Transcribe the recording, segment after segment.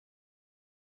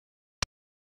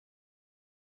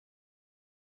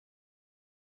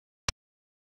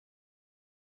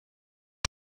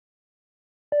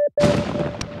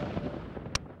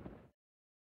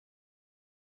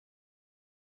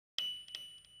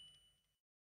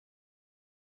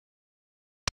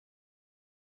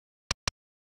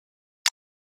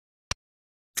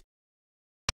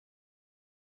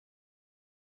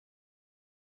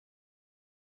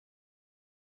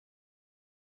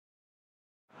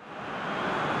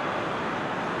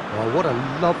Oh, what a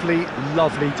lovely,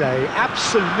 lovely day.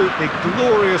 Absolutely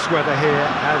glorious weather here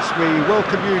as we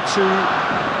welcome you to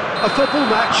a football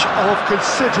match of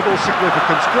considerable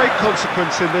significance, great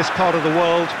consequence in this part of the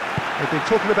world. They've been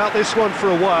talking about this one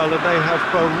for a while and they have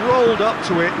rolled up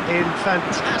to it in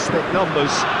fantastic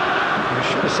numbers. You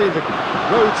should have seen the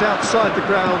roads outside the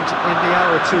ground in the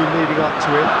hour or two leading up to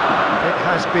it. It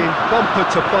has been bumper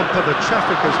to bumper, the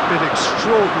traffic has been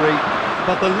extraordinary,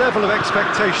 but the level of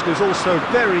expectation is also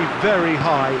very, very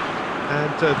high. And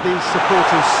these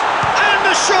supporters... And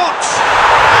the shots!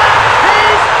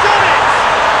 He's done it!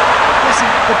 Listen,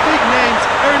 the big names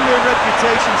earn their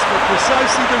reputations for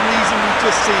precisely the reason we've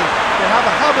just seen. They have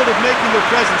a habit of making their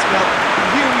presence felt, and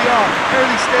here we are,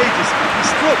 early stages. He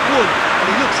struck one, and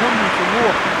he looks hungry for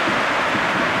more.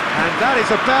 And that is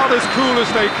about as cool as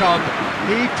they come.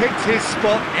 He picked his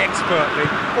spot expertly.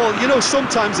 Well, you know,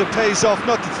 sometimes it pays off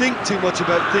not to think too much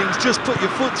about things, just put your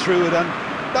foot through it, and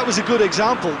that was a good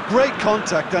example. Great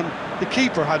contact, and the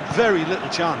keeper had very little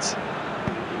chance.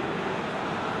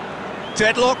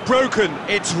 Deadlock broken,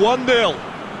 it's 1-0.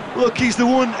 Look, he's the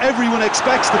one everyone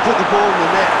expects to put the ball in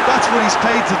the net. That's what he's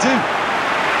paid to do.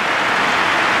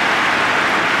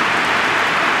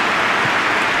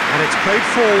 And it's played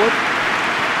forward.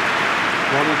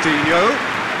 Ronaldinho.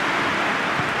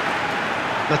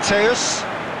 Mateus.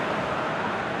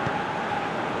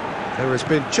 There has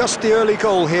been just the early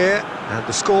goal here, and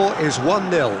the score is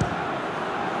 1-0.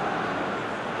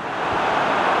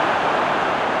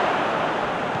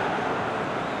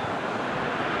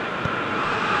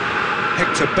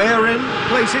 Hector Bellerin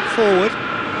plays it forward.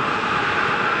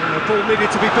 And the ball needed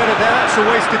to be better there, that's a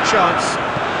wasted chance.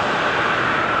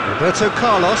 Roberto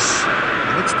Carlos,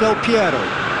 and it's Del Piero.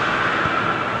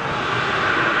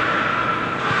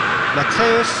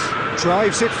 Mateus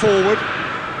drives it forward.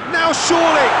 Now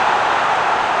surely!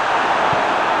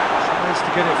 Tries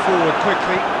to get it forward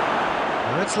quickly.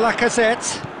 And that's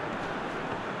Lacazette.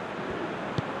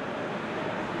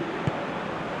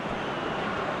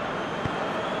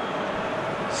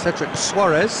 Cedric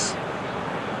Suarez.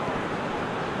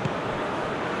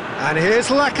 And here's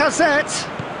Lacazette.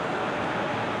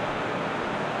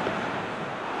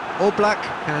 Oblak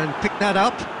can pick that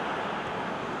up.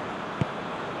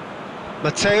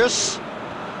 Mateus.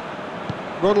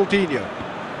 Ronaldinho.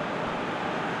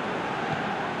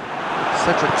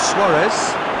 Cedric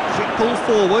Suarez. Quick ball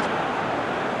forward.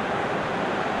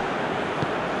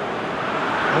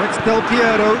 Now it's Del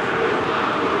Piero.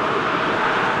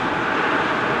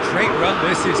 Great run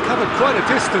this, he's covered quite a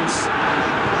distance.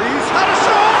 He's had a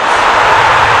shot!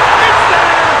 It's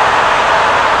there!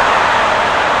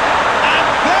 And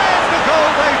there's the goal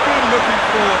they've been looking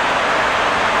for.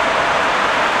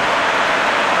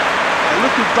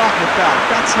 Looking back at that,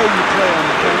 that's how you play on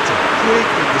the counter. Quick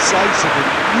and decisive and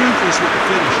ruthless with the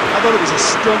finish. I thought it was a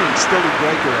stunning, stunning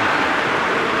breakaway.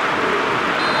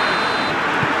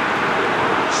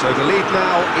 So the lead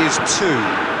now is 2.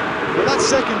 Well, that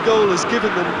second goal has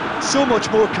given them so much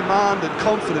more command and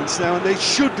confidence now, and they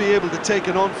should be able to take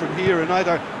it on from here and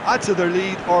either add to their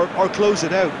lead or close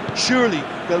it out. Surely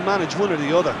they'll manage one or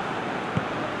the other.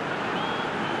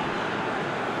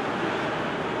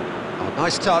 Oh,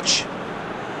 nice touch.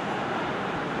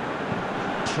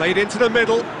 Played into the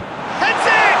middle. Heads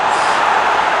it!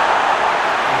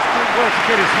 He's done well to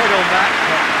get his head on that,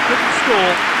 but couldn't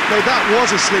score. Now that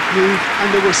was a slick move,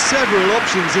 and there were several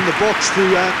options in the box to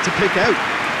pick out.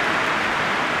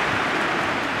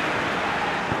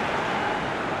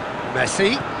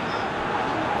 Messi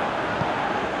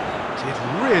did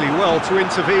really well to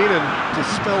intervene and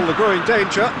dispel the growing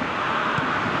danger.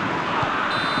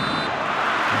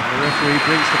 And the referee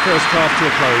brings the first half to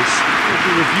a close. If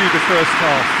we review the first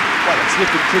half. Well, it's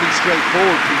looking pretty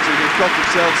straightforward, Peter. They've got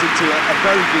themselves into a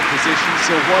very good position,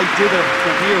 so why dither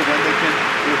from here when they can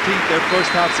repeat their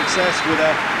first half success with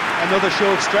another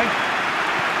show of strength?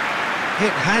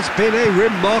 It has been a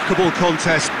remarkable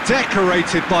contest,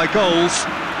 decorated by goals,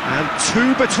 and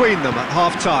 2 between them at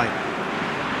half-time.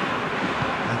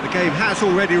 And the game has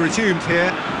already resumed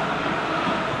here.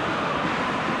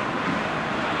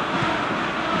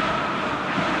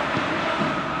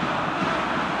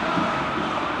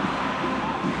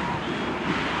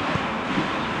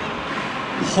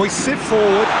 Hoists it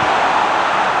forward.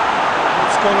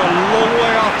 It's gone a long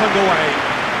way up and away.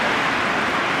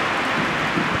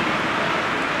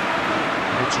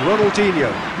 It's Ronaldinho.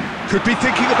 Could be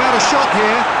thinking about a shot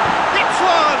here. It's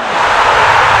one!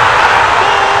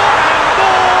 And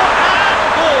more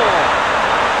and more!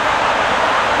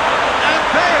 And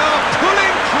they are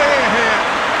pulling clear here.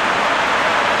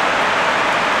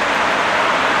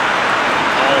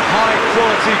 Oh, high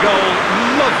quality quality goal,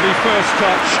 lovely first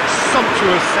touch,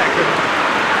 sumptuous second.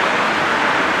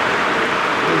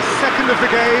 The second of the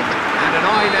game, and an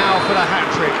eye now for the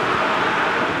hat-trick.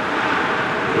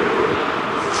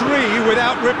 3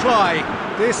 without reply.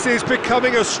 This is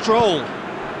becoming a stroll.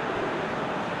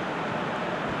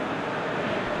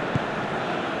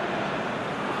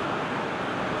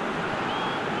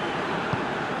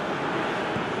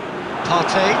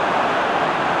 Partey.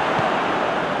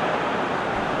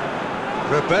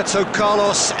 Roberto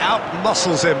Carlos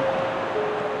out-muscles him.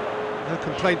 No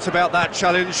complaints about that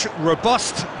challenge.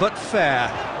 Robust, but fair.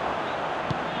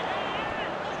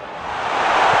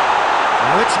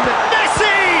 Now it's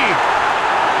Messi!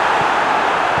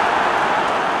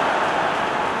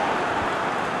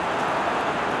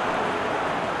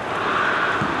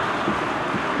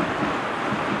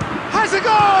 Has a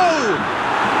goal!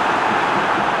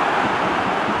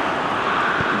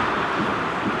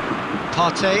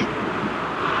 Partey.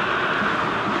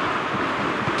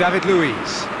 David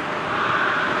Luiz.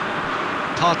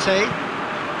 Partey.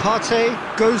 Partey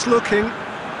goes looking.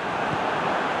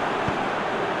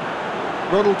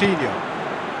 Ronaldinho.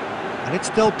 And it's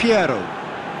Del Piero.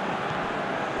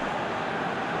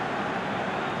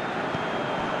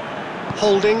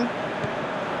 Holding.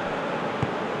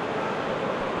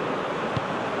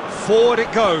 Forward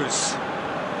it goes.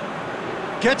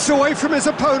 Gets away from his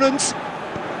opponent.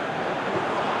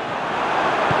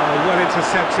 Well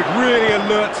intercepted, really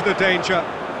alert to the danger.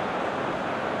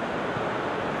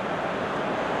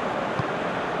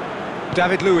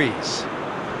 David Luiz.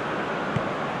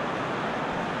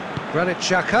 Granit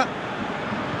Xhaka.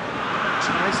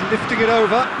 Tries lifting it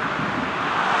over.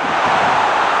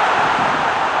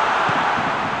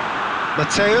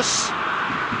 Mateus.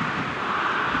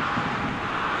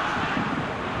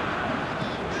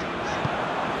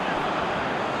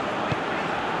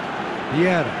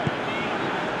 Vieira.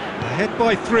 Ahead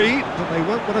by 3, but they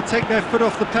won't want to take their foot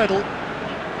off the pedal.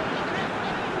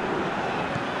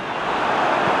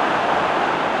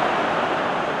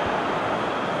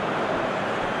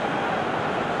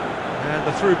 And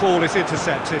the through ball is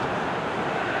intercepted.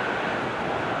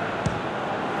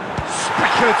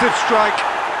 Speculative strike.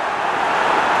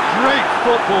 Great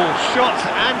football, shot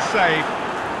and save.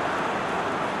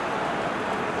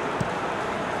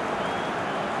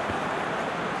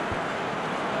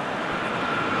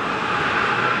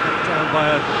 By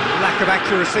a lack of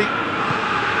accuracy. And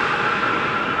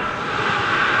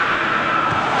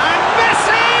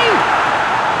Messi!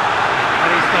 And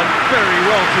he's done very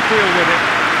well to deal with it.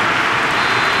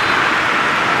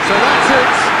 So that's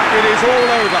it. It is all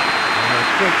over. A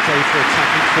great day for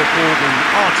attacking football. The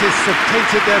artists have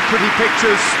painted their pretty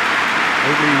pictures.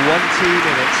 Only one team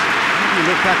in it. How do you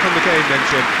look back on the game then,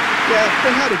 Jim? Yeah,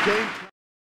 they had a game.